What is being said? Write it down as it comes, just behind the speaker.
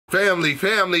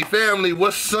Family,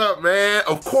 what's up, man?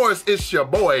 Of course, it's your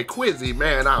boy, Quizzy,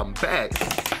 man. I'm back.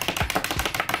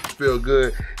 Feel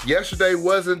good. Yesterday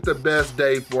wasn't the best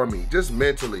day for me, just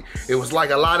mentally. It was like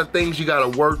a lot of things you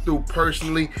gotta work through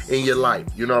personally in your life.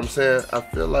 You know what I'm saying? I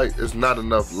feel like it's not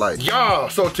enough light. Y'all,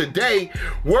 so today,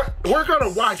 we're gonna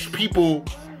watch people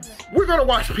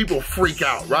freak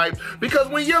out, right? Because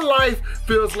when your life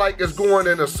feels like it's going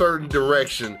in a certain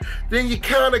direction, then you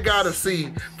kind of got to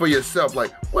see for yourself,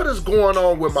 like, what is going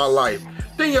on with my life?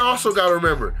 Then you also got to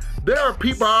remember, there are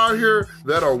people out here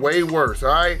that are way worse, all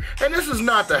right? And this is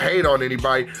not to hate on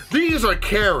anybody. These are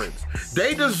Karens.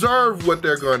 They deserve what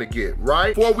they're gonna get,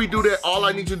 right? Before we do that, all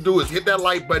I need you to do is hit that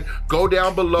like button, go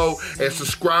down below, and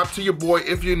subscribe to your boy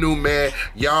if you're new, man.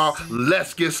 Y'all,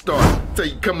 let's get started. So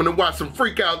you coming to watch some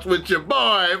Freakouts with your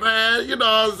boy, man. You know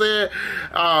what I'm saying?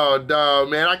 Oh, dog,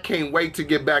 man, I can't wait to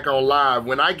get back on live.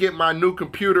 When I get my new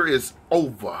computer, it's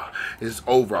over. It's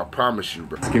over, I promise you,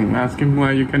 bro. Ask him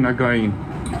why you cannot go in.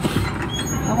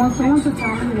 I want someone to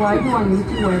tell me why do I need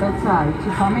to wear that tie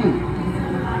to come in?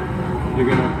 You're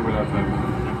gonna have to wear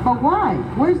outside. But why?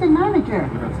 Where's the manager?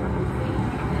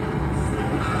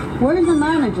 Where's the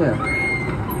manager?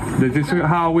 This is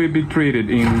how we be treated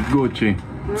in Gucci.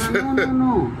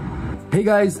 No. Hey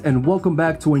guys, and welcome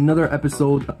back to another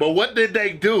episode. But what did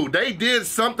they do? They did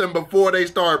something before they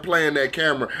started playing that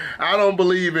camera. I don't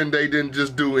believe in they didn't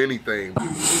just do anything.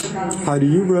 Do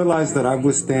you realize that I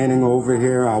was standing over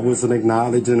here? I wasn't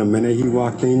acknowledged, and the minute he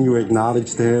walked in, you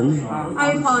acknowledged him?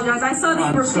 I apologize. I saw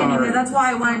that you were standing there. That's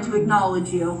why I wanted to acknowledge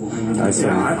you. I see.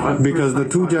 Because the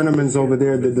two gentlemen over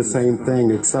there did the same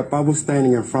thing, except I was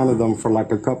standing in front of them for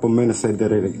like a couple minutes. They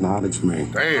didn't acknowledge me.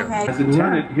 Damn. Okay. As a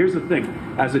tenant, here's the thing.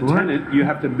 As a tenant, you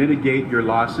have to mitigate your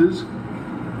losses.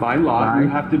 By law, you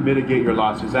have to mitigate your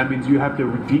losses. That means you have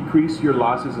to decrease your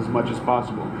losses as much as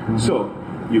possible. So,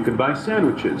 you can buy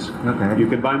sandwiches. You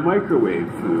can buy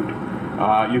microwave food.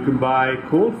 You can buy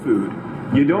cold food.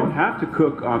 You don't have to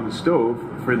cook on the stove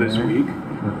for this week.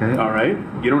 All right?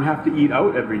 You don't have to eat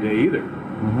out every day either.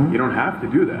 You don't have to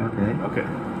do that. Okay.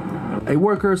 A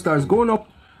worker starts going up.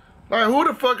 Like, who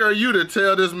the fuck are you to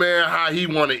tell this man how he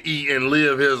want to eat and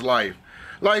live his life?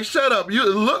 Like, shut up. You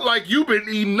look like you've been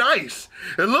eating nice.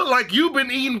 It look like you've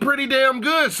been eating pretty damn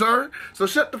good, sir. So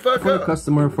shut the fuck For up. the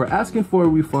customer for asking for a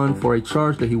refund for a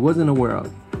charge that he wasn't aware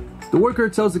of. The worker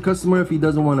tells the customer if he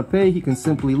doesn't want to pay, he can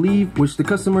simply leave, which the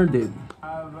customer did.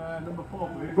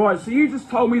 Right, so you just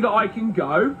told me that I can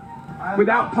go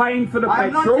without paying for the petrol.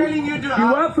 I'm not telling you to.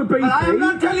 You work for BP. I'm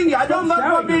not telling you. I don't work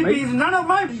for BP. It's none of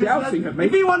my Shouting business. at me.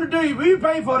 If you want to do it, you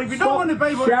pay for it. If you don't want to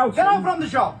pay for it, get out from the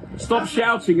shop. Stop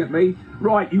shouting at me.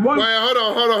 Right, you won't. Wait, hold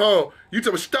on. You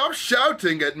told me stop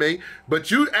shouting at me, but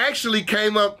you actually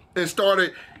came up and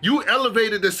you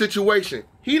elevated the situation.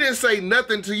 He didn't say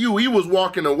nothing to you. He was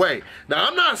walking away. Now,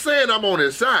 I'm not saying I'm on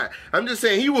his side. I'm just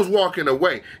saying he was walking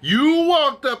away. You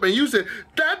walked up and you said,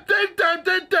 That's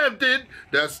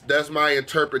my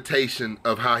interpretation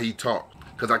of how he talked,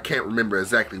 because I can't remember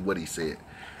exactly what he said.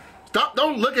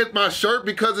 Don't look at my shirt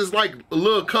because it's like a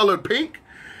little colored pink.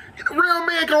 Real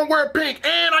man gonna wear pink,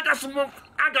 and I got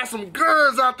some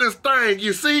guns out this thing,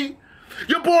 you see?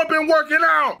 Your boy been working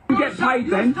out. You get paid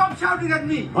then. Stop shouting at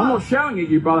me. I'm not shouting at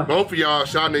you, brother. Both of y'all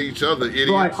shouting at each other,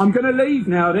 idiots. Right, I'm going to leave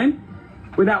now then,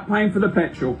 without paying for the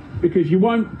petrol, because you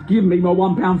won't give me my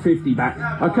 £1.50 back.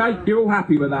 Okay? You're all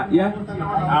happy with that, yeah?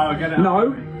 I'll get it.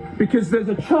 No, because there's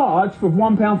a charge for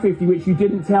 £1.50 which you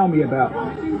didn't tell me about.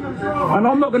 And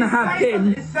I'm not going to have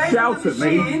him shout at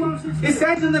me. It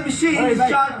says on the machine, it's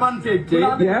charged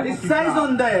 150. Yeah? It says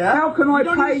on there. How can I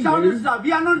pay you?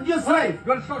 We are not your slave.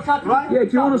 Right? Yeah, do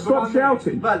you want to stop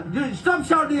shouting? Well, stop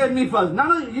shouting at me first.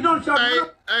 No, you don't shout. Hey,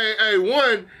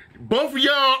 both of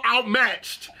y'all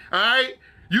outmatched, all right?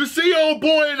 You see old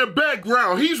boy in the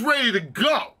background. He's ready to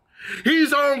go.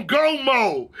 He's on go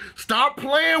mode. Stop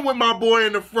playing with my boy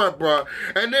in the front, bro.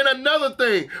 And then another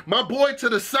thing, my boy to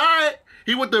the side,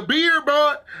 he with the beard,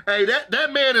 bro. Hey,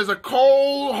 that man is a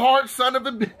cold, hard son of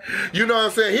a bitch. You know what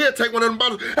I'm saying? He'll take one of them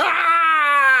bottles.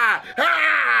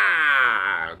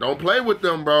 Don't play with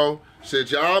them, bro. Shit,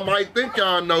 y'all might think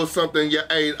y'all know something. Yeah,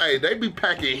 hey, they be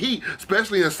packing heat,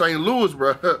 especially in St. Louis,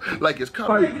 bro. Like it's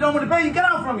coming. If you don't want to pay, you get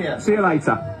out from here. See you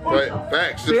later. Right,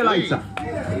 facts. See you later.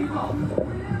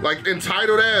 Like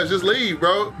entitled ass, just leave,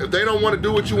 bro. If they don't want to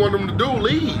do what you want them to do,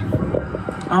 leave.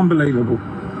 Unbelievable.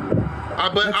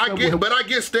 But I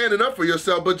get standing up for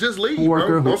yourself, but just leave, A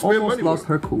worker bro. Don't who spend almost money lost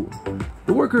her cool.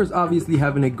 The worker is obviously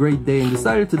having a great day and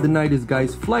decided to deny this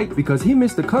guy's flight because he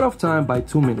missed the cutoff time by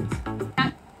 2 minutes.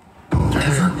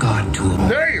 Never got to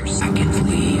a second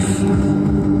leave,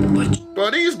 but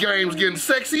But these games getting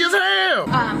sexy as hell.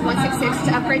 166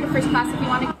 to upgrade to first class if you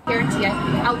want to guarantee it.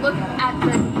 I'll look at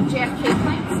the JFK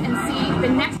flights and see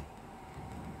the next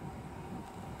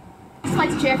flight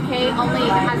to JFK only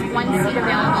has one seat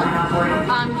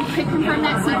available. You could confirm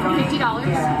that seat for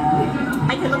 $50.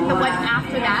 I could look at the one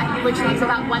after that, which leaves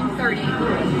about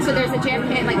 130. So there's a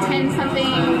JFK at like 10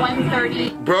 something, 130.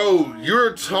 Bro,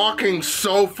 you're talking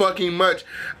so fucking much.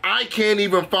 I can't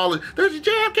even follow. There's a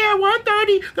JFK at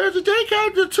 130. There's a JFK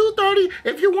at 230.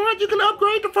 If you want, you can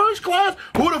upgrade to first class.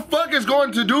 Who the fuck is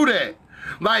going to do that?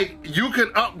 Like, you can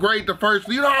upgrade to first.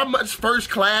 You know how much first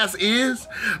class is?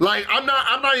 Like, I'm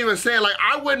not even saying, like,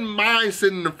 I wouldn't mind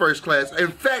sitting in the first class.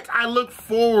 In fact, I look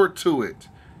forward to it.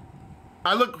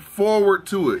 I look forward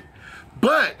to it.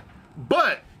 But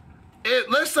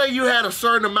let's say you had a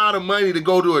certain amount of money to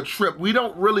go to a trip. We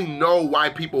don't really know why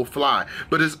people fly,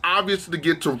 but it's obvious to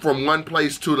get from one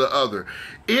place to the other.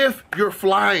 If you're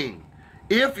flying,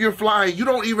 you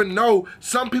don't even know.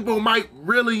 Some people might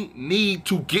really need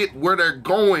to get where they're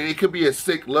going. It could be a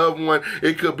sick loved one.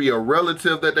 It could be a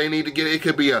relative that they need to get. It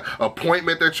could be an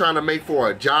appointment they're trying to make for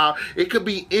a job. It could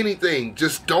be anything.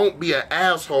 Just don't be an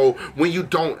asshole when you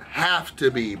don't have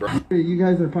to be, bro. You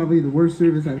guys are probably the worst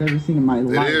service I've ever seen in my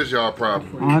life. It is y'all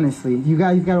problem. Honestly, you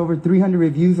guys got over 300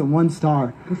 reviews and 1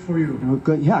 star. Good for you. Oh,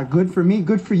 good, yeah, good for me.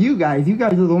 Good for you guys. You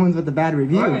guys are the ones with the bad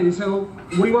review. Alright, so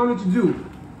what do you want me to do?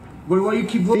 Why you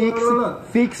keep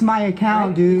fix my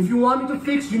account, dude. If you want me to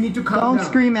fix, you need to calm down. Don't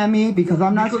scream at me because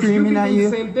I'm not screaming at you.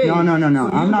 No.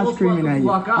 I'm not screaming at you.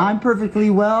 I'm perfectly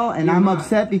well, and I'm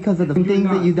upset because of the things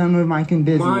that you've done with my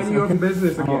business. Mind your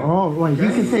business again. Oh, well, you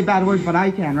can say bad words, but I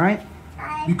can, right?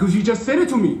 Because you just said it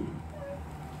to me.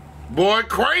 Boy,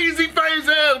 crazy face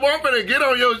ass. Boy, I'm finna get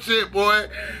on your shit, boy.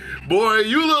 Boy,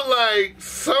 you look like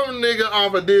some nigga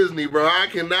off of Disney, bro. I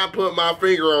cannot put my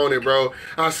finger on it, bro.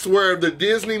 I swear, the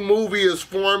Disney movie is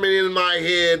forming in my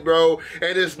head, bro.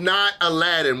 And it's not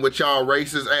Aladdin with y'all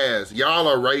racist ass. Y'all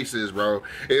are racist, bro.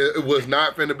 It was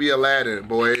not finna be Aladdin,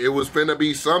 boy. It was finna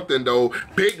be something, though.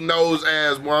 Big nose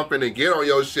ass, boy. I'm finna get on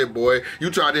your shit, boy. You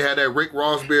tried to have that Rick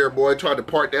Ross beard, boy. Tried to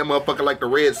part that motherfucker like the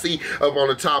Red Sea up on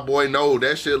the top, boy. No,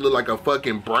 that shit look like a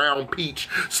fucking brown peach,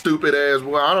 stupid ass,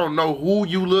 boy. I don't know who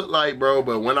you look like, bro,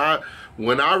 but when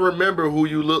I remember who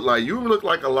you look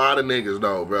like a lot of niggas,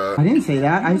 though, bro. I didn't say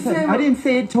that. I didn't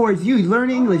say it towards you.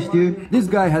 Learn English, dude. This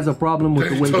guy has a problem with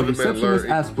the way the receptionist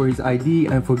asked for his ID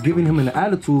and for giving him an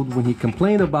attitude when he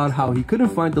complained about how he couldn't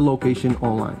find the location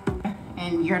online.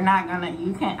 And you're not gonna,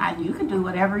 you can do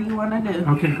whatever you want to do.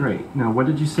 Okay, great. Now, what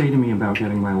did you say to me about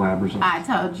getting my lab results? I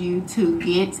told you to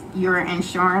get your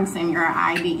insurance and your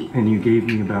ID. And you gave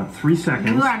me about 3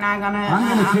 seconds. You are not gonna.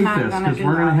 I'm gonna take this because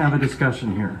we're gonna have a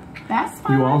discussion here. That's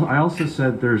fine. I also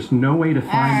said there's no way to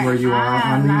find where you are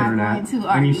on the internet,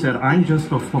 and you said I'm just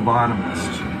a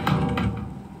phlebotomist.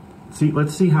 See,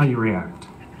 let's see how you react.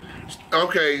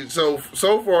 Okay, so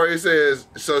far it says,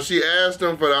 so she asked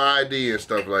him for the ID and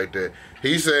stuff like that.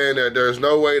 He's saying that there's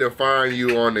no way to find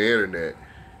you on the internet.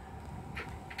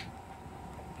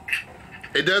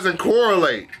 It doesn't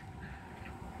correlate.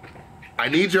 I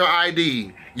need your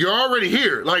ID. You're already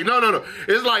here. Like, no.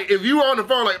 It's like, if you on the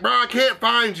phone, like, bro, I can't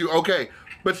find you. Okay,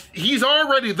 but he's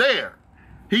already there.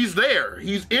 He's there.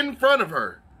 He's in front of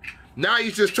her. Now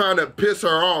he's just trying to piss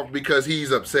her off because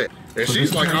he's upset. And so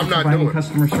she's like, I'm not doing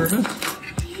customer service.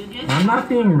 I'm not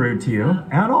being rude to you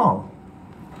at all.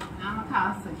 I'm a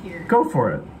call security. Go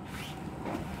for it.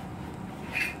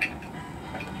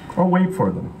 Or wait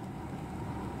for them.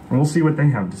 And we'll see what they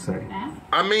have to say.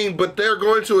 I mean, but they're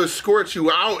going to escort you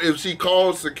out if she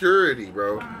calls security,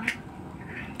 bro.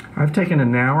 I've taken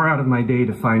an hour out of my day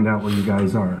to find out where you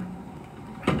guys are.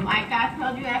 Like I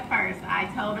told you at first, I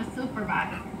told a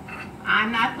supervisor.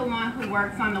 I'm not the one who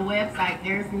works on the website.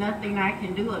 There's nothing I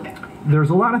can do about it.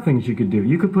 There's a lot of things you could do.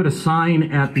 You could put a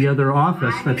sign at the other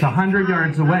office that's 100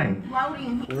 yards away.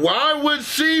 Why would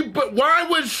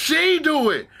she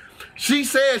do it? She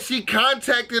said she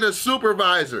contacted a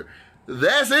supervisor.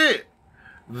 That's it.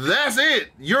 That's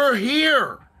it. You're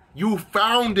here. You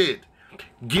found it.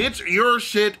 Get your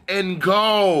shit and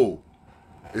go.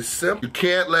 It's simple. You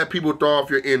can't let people throw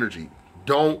off your energy.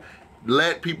 Don't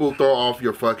let people throw off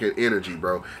your fucking energy,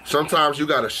 bro. Sometimes you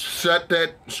gotta shut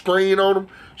that screen on them,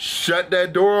 shut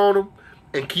that door on them,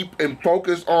 and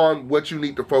focus on what you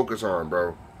need to focus on,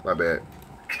 bro. My bad.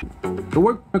 The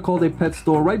worker called a pet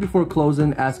store right before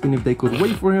closing, asking if they could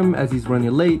wait for him as he's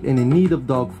running late and in need of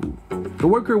dog food. The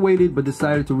worker waited but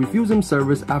decided to refuse him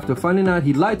service after finding out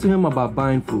he lied to him about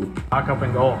buying food. Pack up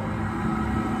and go.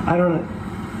 I don't know.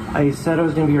 I said I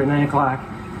was going to be here at 9 o'clock.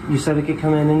 You said I could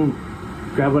come in and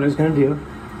grab what I was going to do.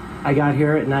 I got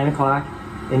here at 9 o'clock.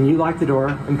 and you locked the door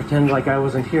and pretended like I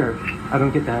wasn't here. I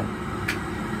don't get that.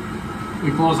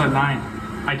 We close at 9.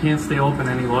 I can't stay open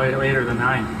any later than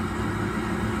 9.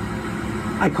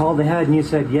 I called ahead and you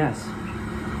said yes.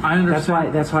 I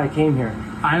understand. That's why I came here.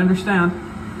 I understand.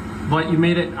 But you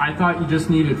made it, I thought you just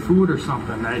needed food or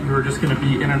something, that you were just going to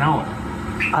be in and out.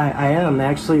 I am.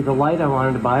 Actually, the light I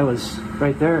wanted to buy was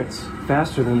right there. It's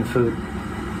faster than the food.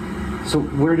 So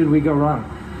where did we go wrong?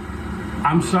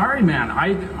 I'm sorry, man.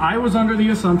 I was under the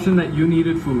assumption that you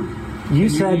needed food. You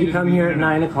said to come here at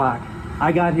 9 o'clock.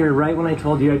 I got here right when I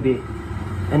told you I'd be.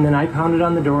 And then I pounded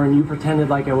on the door and you pretended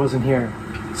like I wasn't here.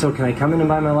 So can I come in and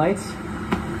buy my lights?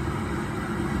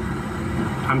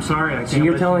 I'm sorry, I can't. So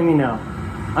you're telling me no.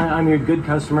 I'm your good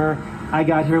customer. I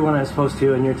got here when I was supposed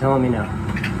to, and you're telling me no.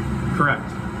 Correct.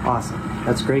 Awesome.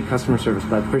 That's great customer service,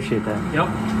 bud. Appreciate that.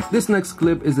 Yep. This next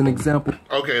clip is an example.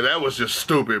 Okay, that was just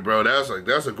stupid, bro. That's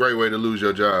a great way to lose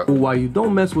your job. Why you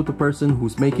don't mess with the person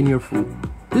who's making your food.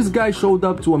 This guy showed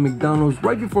up to a McDonald's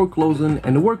right before closing,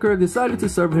 and the worker decided to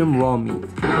serve him raw meat.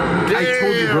 Damn. I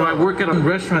told you, bro. I work at a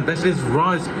restaurant. That shit's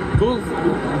raw.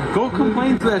 Go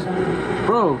complain to that,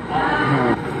 bro.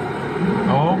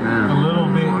 Oh, a little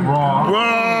bit raw.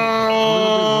 Bro!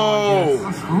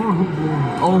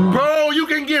 Bro, you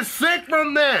can get sick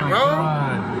from that, bro.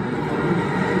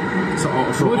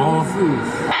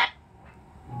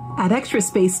 At Extra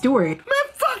Space Storage. Man,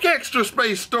 fuck Extra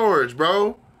Space Storage,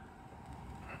 bro.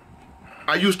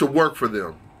 I used to work for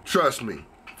them. Trust me.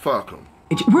 Fuck them.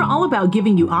 We're all about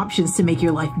giving you options to make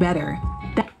your life better.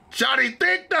 Shawty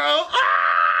thick though.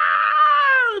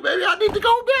 Maybe I need to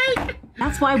go back.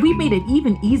 That's why we made it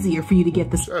even easier for you to get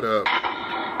the. Shut up.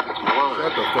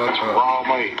 Shut the fuck up. Raw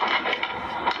meat.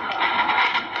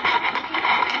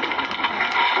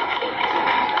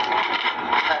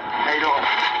 How you doing?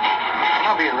 I'm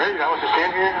not being rude. I was just in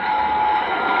here.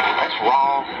 That's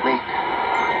raw meat.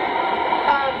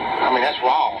 I mean, that's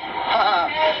raw.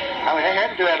 I mean, they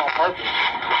had to do that on purpose.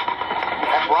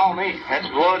 That's raw meat. That's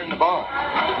blood in the bun.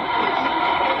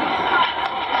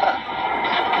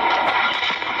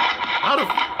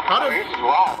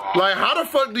 How the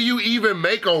fuck do you even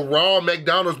make a raw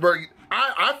McDonald's burger?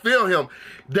 I feel him.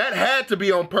 That had to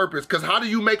be on purpose, because how do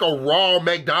you make a raw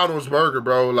McDonald's burger,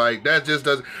 bro? Like, that just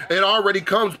doesn't, it already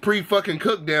comes pre-fucking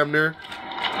cooked damn near.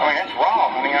 I mean, that's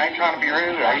raw. I mean, I ain't trying to be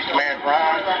rude. I used to make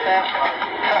fries like that.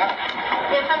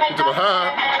 They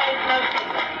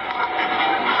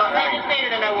just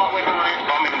needed to know what we wanted.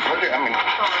 I mean,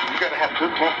 you got to have two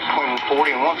temps between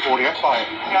 40 and 140. That's like,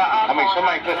 I mean,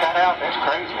 somebody put that out. That's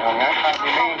crazy. I mean, that's trying to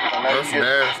be mean. That's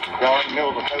nasty. Y'all in the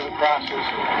middle of the COVID crisis.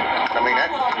 I mean,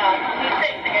 that's.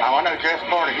 I know Jess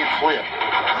Carter, he'd flip.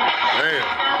 Damn.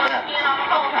 Yeah.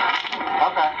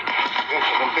 Okay. Good,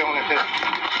 so I'm feeling it too.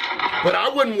 But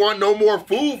I wouldn't want no more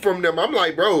food from them. I'm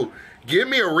like, bro, give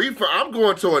me a refund. I'm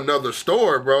going to another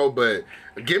store, bro, but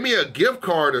give me a gift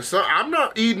card or something. I'm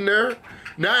not eating there.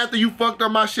 Now after you fucked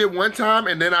up my shit one time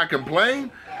and then I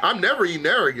complain, I'm never eating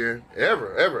there again.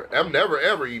 Ever, ever. I'm never,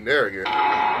 ever eating there again. In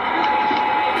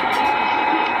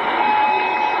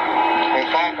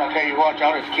fact, I'll tell you what,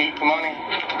 y'all just keep the money.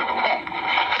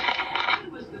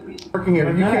 Working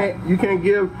here, you can't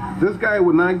give, this guy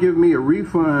would not give me a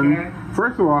refund.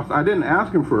 First of all, I didn't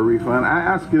ask him for a refund. I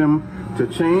asked him to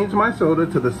change my soda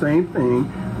to the same thing,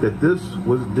 that this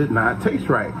did not taste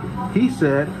right. He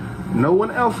said no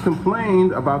one else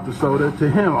complained about the soda to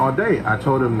him all day. I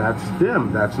told him that's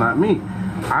them, that's not me.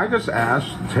 I just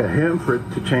asked to him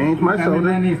to change my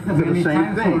soda to the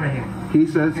same thing. He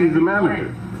says he's a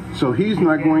manager. So he's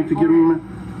not going to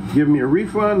give me a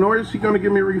refund, nor is he going to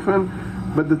give me a refund.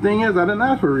 But the thing is, I didn't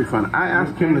ask for a refund. I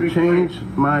asked him to change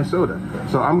my soda.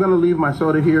 So I'm going to leave my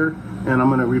soda here, and I'm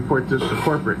going to report this to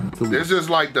corporate. This is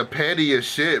like the pettiest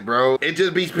shit, bro. It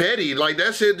just be petty. Like,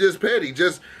 that shit just petty.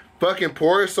 Just fucking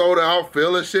pour soda out,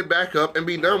 fill the shit back up, and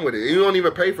be done with it. You don't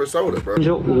even pay for soda, bro.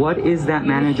 Angel, what is that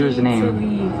manager's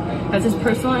name? That's his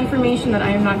personal information that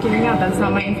I am not giving out. That's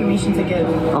not my information to give.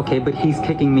 Okay, but he's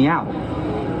kicking me out.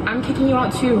 I'm kicking you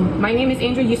out too. My name is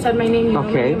Angel. You said my name. You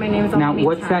okay. Know my name is on now, the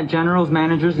what's that general's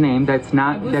manager's name that's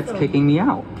kicking me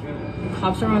out?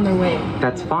 Cops are on their way.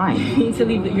 That's fine. You need to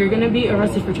leave. You're gonna be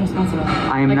arrested for trespassing.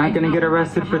 I am not gonna get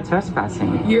arrested for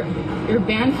trespassing. You're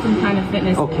banned from Planet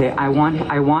Fitness. Okay, I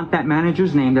want that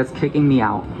manager's name that's kicking me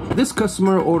out. This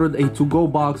customer ordered a to-go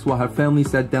box while her family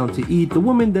sat down to eat. The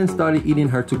woman then started eating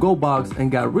her to-go box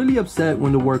and got really upset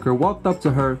when the worker walked up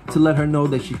to her to let her know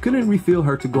that she couldn't refill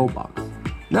her to-go box.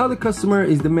 Now the customer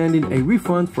is demanding a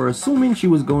refund for assuming she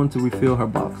was going to refill her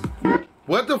box.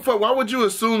 What the fuck? Why would you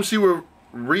assume she would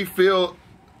refill?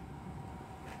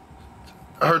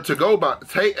 her to-go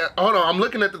box. Hold on, I'm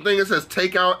looking at the thing that says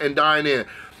take out and dine in.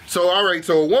 So, all right,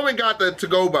 so a woman got the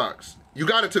to-go box. You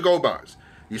got a to-go box.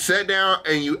 You sat down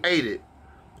and you ate it.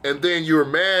 And then you were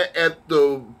mad at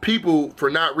the people for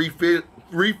not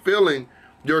refilling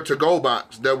your to-go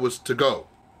box that was to go.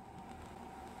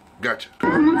 Gotcha.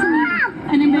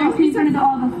 And embarrassing in front of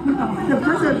all the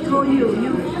person told you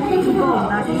to go,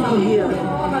 not to here.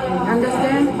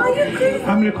 Understand? Are you crazy?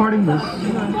 I'm recording this.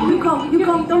 You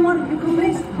come, don't want you come,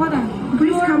 please. Hold on.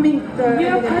 Please come in.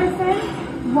 You're a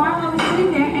person while I was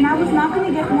sitting there and I was not going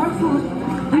to get more food.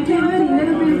 You can really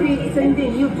never be same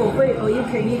thing. You go away or you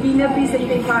can eat never be same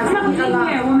thing. I'm not taking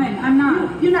care, woman. I'm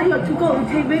not. You're not here to go. You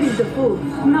take ready the food.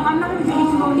 No, I'm not going to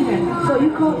take to go either. So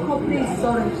you call please.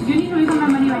 Sorry. You need to refund my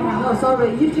money right now. No,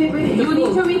 sorry. You take ready the food. You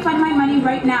need to refund my money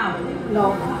right now.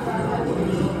 No.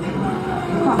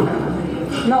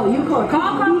 Come. No, you call.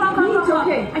 Call.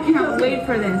 Okay. I cannot wait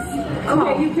for this.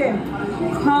 Okay, you can.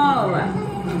 Call.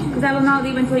 Because I will not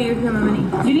leave until you refund my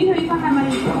money. You need to refund my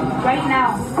money right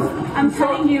now. I'm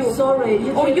telling you. Sorry.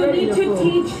 Or you need to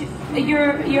teach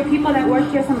your people that work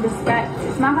here some respect.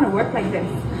 It's not going to work like this.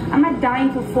 I'm not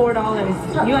dying for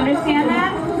 $4. You understand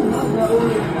that?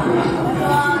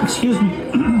 Excuse me.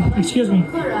 Excuse me.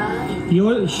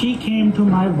 She came to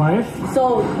my wife.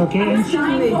 So, okay, and she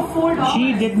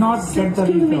did not get the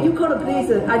refill. Excuse me, you call the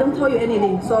police. I don't tell you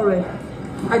anything. Sorry.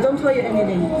 I don't tell you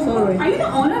anything. Sorry. Are you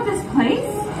the owner of this place?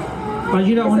 Are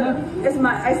you the owner? It's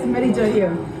my manager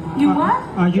here. You what?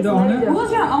 Are you the owner?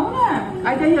 Who's your owner?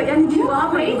 I tell you anything you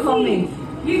want, you call me.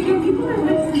 Your people are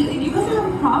listening. You guys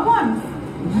have problems.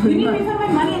 You need to refund my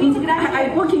money. I need to get out of here.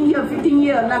 I'm working here 15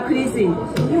 years. I'm not crazy.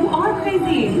 You are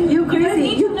crazy. You crazy.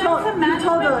 You told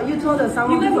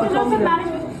someone who told me that.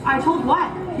 I told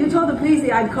what? You told the police.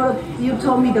 You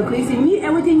told me the crazy. Me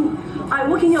everything. I'm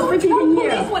working here 15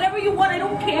 years. Whatever you want. I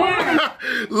don't care.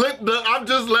 Look, I'm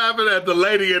just laughing at the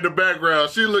lady in the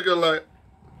background. She looking like,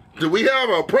 do we have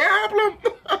a problem?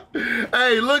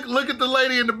 Hey, look at the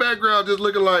lady in the background just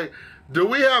looking like, do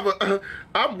we have a,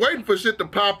 I'm waiting for shit to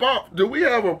pop off. Do we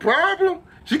have a problem?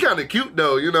 She kind of cute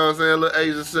though, you know what I'm saying? Little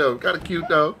Asian self, kind of cute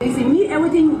though. You see, me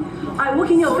everything, I'm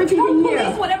working here 15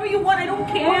 years. Whatever you want, I don't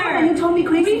care. And you told me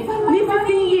crazy. Me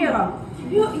 15 years.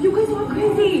 You guys are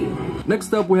crazy.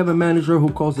 Next up, we have a manager who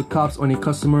calls the cops on a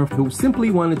customer who simply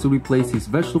wanted to replace his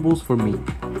vegetables for meat.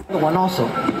 One also.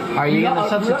 Are you gonna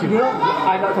substitute?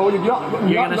 I told you.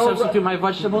 You're gonna substitute my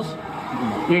vegetables?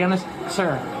 You're gonna,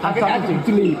 sir. I'm talking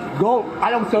to leave. Go.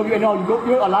 I don't serve you anymore. You go.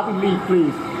 You're allowed to leave,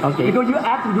 please. Okay. Because you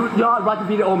have to do. You have right to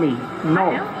video me.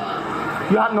 No.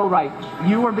 You have no right.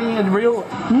 You were being real.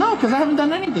 No, because I haven't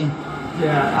done anything.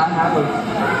 Yeah, I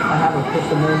have a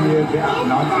customer here that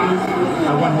nonsense.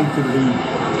 I want him to leave.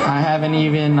 I haven't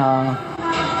even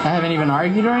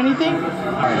argued or anything.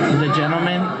 The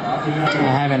gentleman, I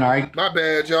haven't argued. My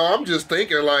bad, y'all. I'm just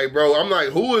thinking like, bro, I'm like,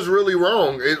 who is really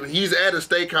wrong? He's at a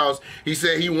steakhouse. He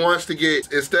said he wants to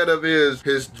get, instead of his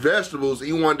vegetables,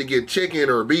 he wanted to get chicken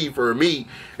or beef or meat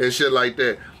and shit like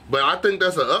that. But I think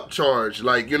that's an upcharge.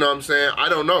 Like, you know what I'm saying? I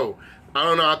don't know.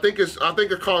 I think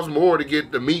it costs more to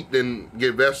get the meat than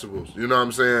get vegetables. You know what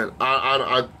I'm saying?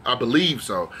 I believe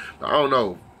so. I don't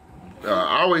know.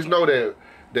 I always know that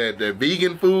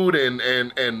vegan food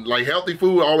and like healthy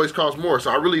food always costs more.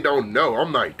 So I really don't know.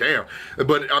 I'm like, damn.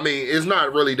 But I mean, it's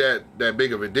not really that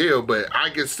big of a deal. But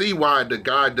I can see why the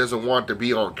guy doesn't want to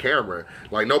be on camera.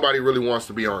 Like nobody really wants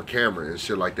to be on camera and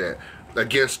shit like that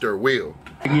against their will.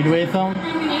 Argued with him.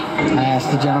 I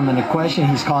asked the gentleman a question.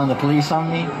 He's calling the police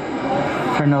on me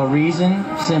for no reason,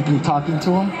 simply talking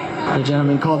to him. The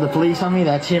gentleman called the police on me.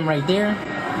 That's him right there.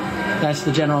 That's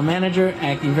the general manager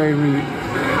acting very rude.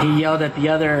 He yelled at the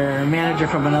other manager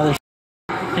from another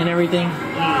and everything.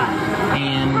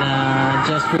 And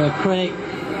just real quick,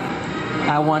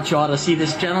 I want you all to see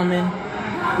this gentleman.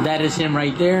 That is him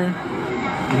right there.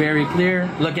 Very clear.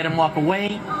 Look at him walk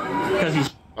away because he's...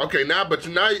 Okay,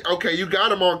 okay, you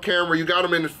got him on camera. You got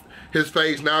him in his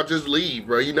face. Now just leave,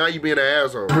 bro. Now you being an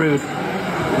asshole. Rude.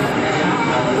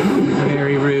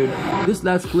 Very rude. This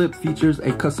last clip features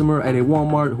a customer at a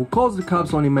Walmart who calls the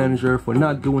cops on a manager for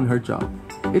not doing her job.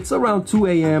 It's around 2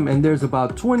 a.m. and there's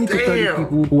about 20 to 30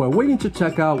 people who are waiting to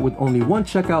check out with only one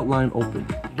checkout line open.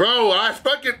 Bro,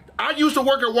 I used to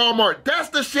work at Walmart. That's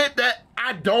the shit that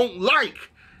I don't like.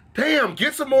 Damn,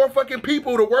 get some more fucking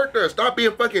people to work there. Stop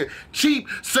being fucking cheap.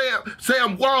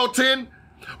 Sam Walton,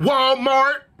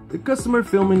 Walmart. The customer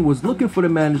filming was looking for the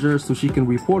manager so she can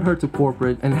report her to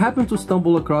corporate and happened to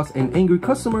stumble across an angry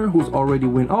customer who's already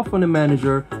went off on the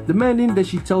manager, demanding that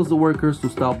she tells the workers to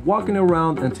stop walking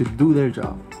around and to do their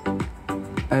job.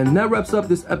 And that wraps up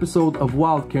this episode of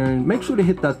Wild Karen. Make sure to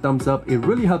hit that thumbs up. It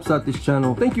really helps out this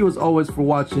channel. Thank you as always for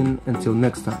watching. Until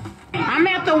next time. I'm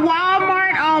at the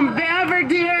Walmart on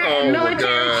Belvedere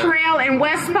Military Trail in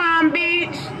West Palm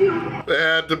Beach.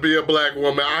 There had to be a black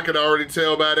woman. I could already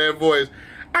tell by that voice.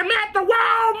 I'm at the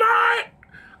Walmart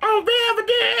on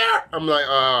Belvedere. I'm like,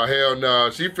 oh, hell no.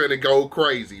 She finna go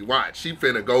crazy. Watch, she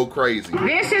finna go crazy.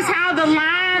 This is how the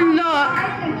line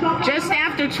look just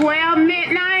after 12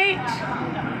 midnight.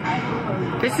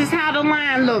 This is how the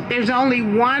line look. There's only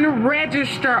one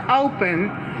register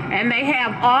open, and they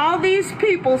have all these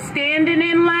people standing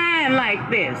in line like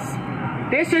this.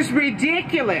 This is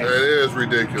ridiculous. It is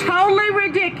ridiculous. Totally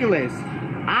ridiculous.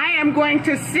 I am going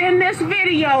to send this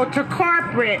video to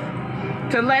corporate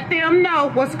to let them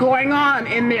know what's going on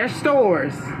in their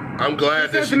stores. I'm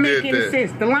glad that she did that.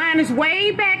 Sense. The line is way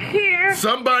back here.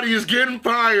 Somebody is getting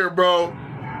fired, bro.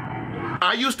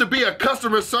 I used to be a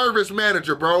customer service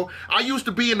manager, bro. I used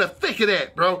to be in the thick of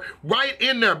that, bro. Right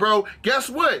in there, bro. Guess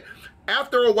what?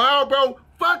 After a while, bro,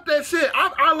 fuck that shit.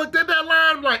 I looked at that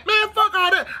line, I'm like, man, fuck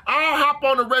all that. I'll hop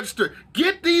on the register.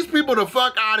 Get these people the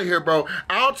fuck out of here, bro.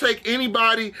 I'll take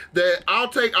anybody that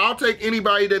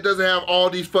anybody that doesn't have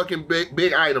all these fucking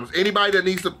big items. Anybody that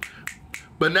needs to.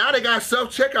 But now they got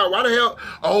self-checkout. Why the hell?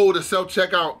 Oh, the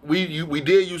self-checkout. We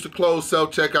did used to close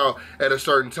self-checkout at a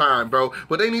certain time, bro.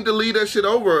 But they need to leave that shit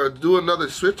over or do another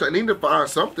switch. I need to find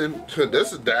something.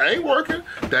 That ain't working.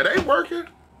 That ain't working.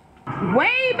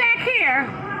 Way back here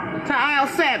to aisle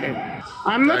 7.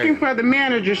 I'm looking for the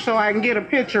manager so I can get a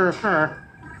picture of her.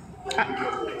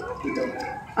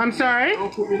 I'm sorry?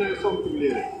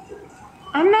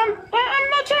 I'm not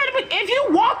trying to put, if you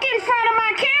walk in front of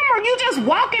my camera, you just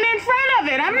walking in front of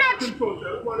it. I'm not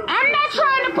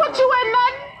trying to put you in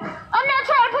nothing. I'm not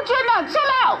trying to put you in nothing.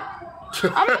 Chill out.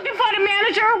 I'm looking for the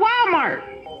manager at Walmart.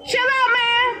 Chill out,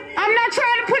 man. I'm not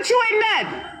trying to put you in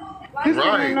nothing.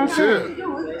 Right, no shit.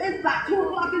 It's about 2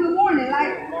 o'clock in the morning.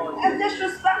 Like, that's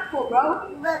disrespectful, bro.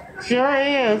 Sure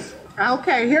is.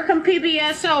 Okay, here come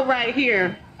PBSO right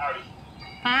here.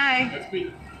 Hi.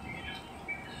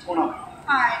 What's going on?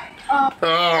 Hi.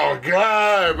 Oh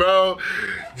God, bro.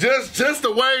 Just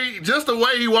the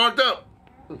way he walked up.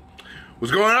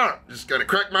 What's going on? Just gonna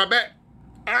crack my back.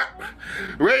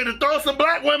 Ready to throw some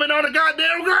black women on the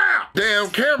goddamn ground. Damn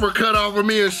camera cut off of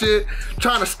me and shit.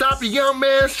 Trying to stop a young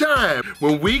man's shine.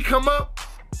 When we come up,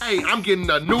 hey, I'm getting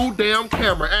a new damn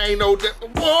camera. I ain't no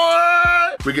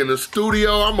what? We get in the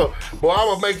studio. I'ma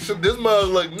make sure this mug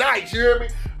look nice. You hear me?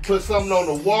 Put something on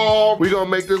the wall. We gonna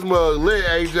make this mug lit,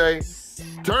 AJ.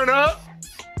 Turn up.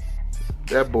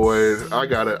 That boy, I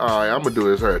got it. All right, I'm gonna do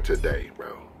his hair today,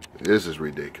 bro. This is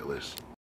ridiculous.